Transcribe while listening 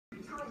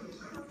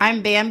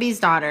I'm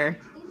Bambi's daughter.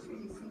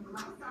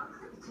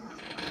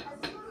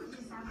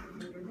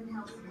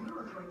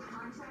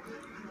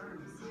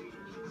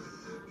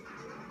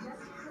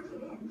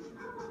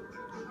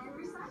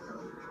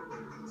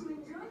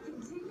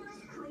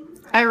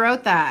 I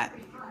wrote that.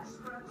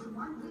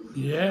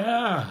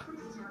 Yeah.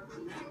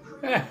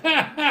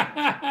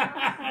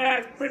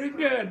 That's pretty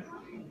good.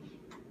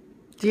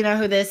 Do you know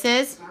who this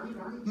is?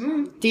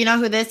 Do you know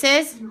who this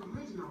is?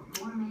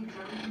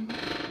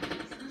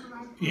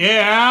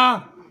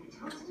 Yeah.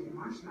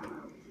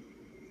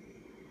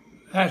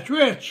 That's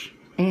Rich.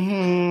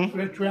 Mm-hmm.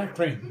 Rich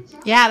Reckling.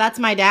 Yeah, that's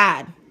my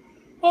dad.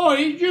 Oh,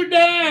 he's your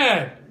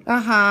dad.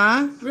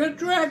 Uh-huh. Rich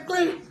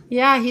Reckling?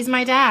 Yeah, he's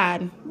my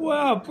dad.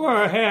 Well,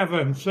 for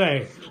heaven's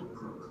sake.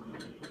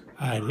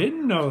 I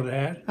didn't know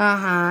that.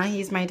 Uh-huh,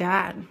 he's my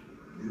dad.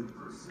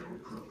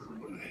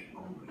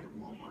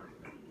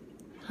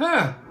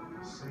 Huh.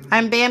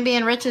 I'm Bambi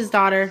and Rich's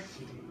daughter.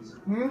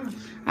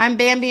 I'm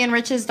Bambi and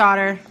Rich's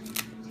daughter.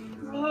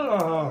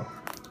 Oh.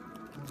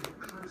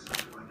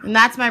 And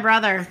that's my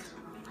brother.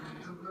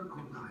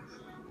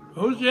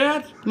 Who's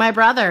that? My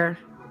brother.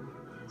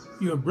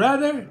 Your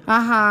brother?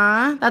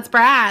 Uh-huh. That's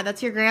Brad.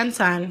 That's your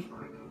grandson.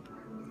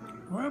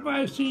 Where have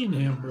I seen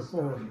him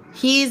before?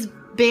 He's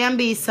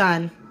Bambi's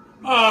son.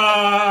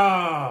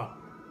 Oh.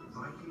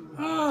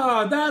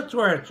 Oh, that's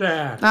where it's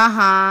at.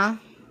 Uh-huh.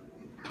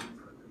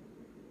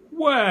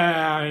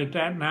 Well, ain't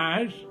that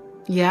nice?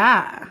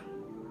 Yeah.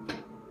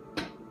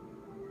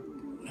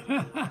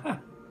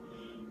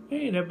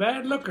 Ain't a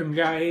bad looking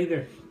guy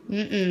either.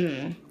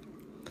 Mm-mm.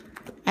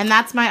 And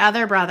that's my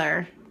other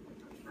brother.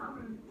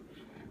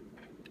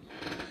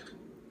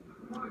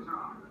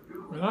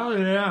 Oh,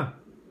 yeah.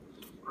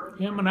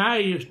 Him and I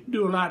used to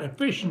do a lot of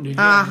fishing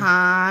together.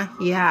 Uh-huh.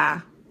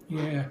 Yeah.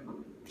 Yeah.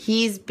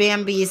 He's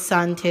Bambi's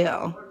son,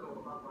 too.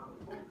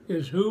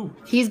 Is who?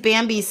 He's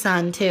Bambi's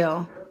son,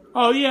 too.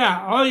 Oh,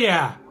 yeah. Oh,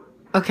 yeah.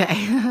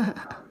 Okay.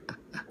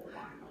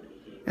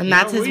 And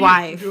that's his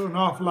wife. We used to do an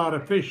awful lot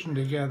of fishing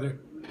together.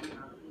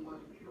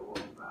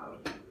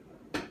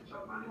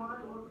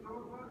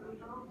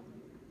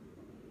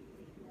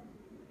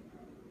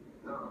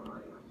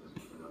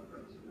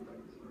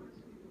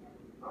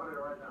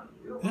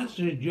 This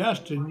is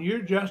Justin. You're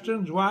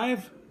Justin's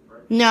wife?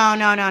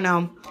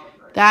 No.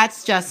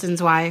 That's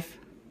Justin's wife.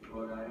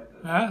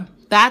 Huh?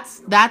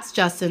 That's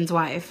Justin's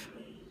wife.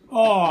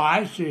 Oh,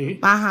 I see.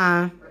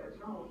 Uh-huh.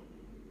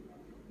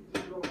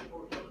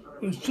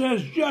 It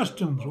says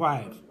Justin's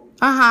wife.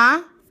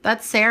 Uh-huh.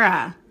 That's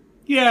Sarah.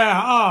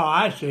 Yeah, oh,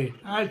 I see.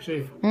 I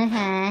see.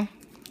 Mm-hmm.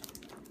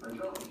 And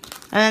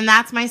then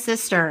that's my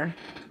sister.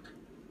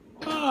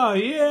 Oh,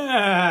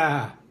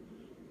 yeah.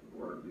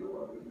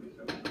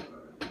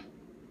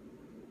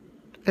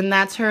 And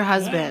that's her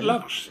husband.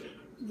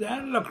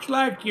 That looks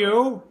like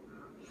you.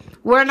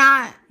 We're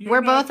not. You're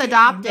We're not both getting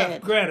enough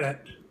adopted.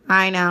 credit.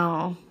 I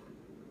know.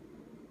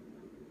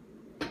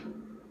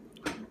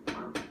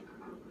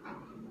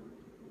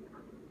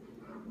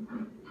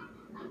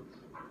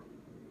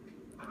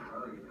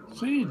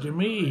 Seems to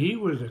me he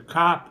was a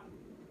cop.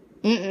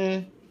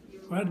 Mm-mm.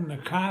 Wasn't a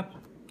cop?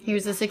 He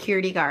was a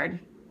security guard.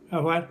 A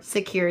what?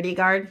 Security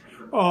guard.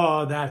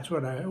 Oh, that's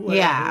what I... Well,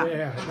 Yeah.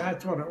 Yeah,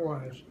 that's what it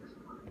was.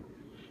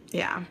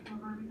 Yeah.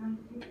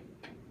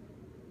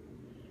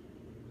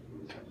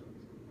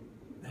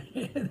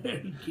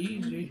 There's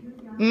Geezy.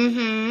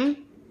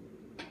 Mm-hmm.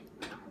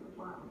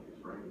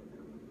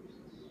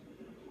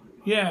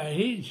 Yeah,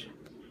 he's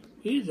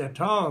a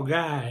tall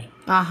guy.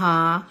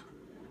 Uh-huh.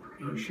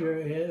 He sure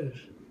is.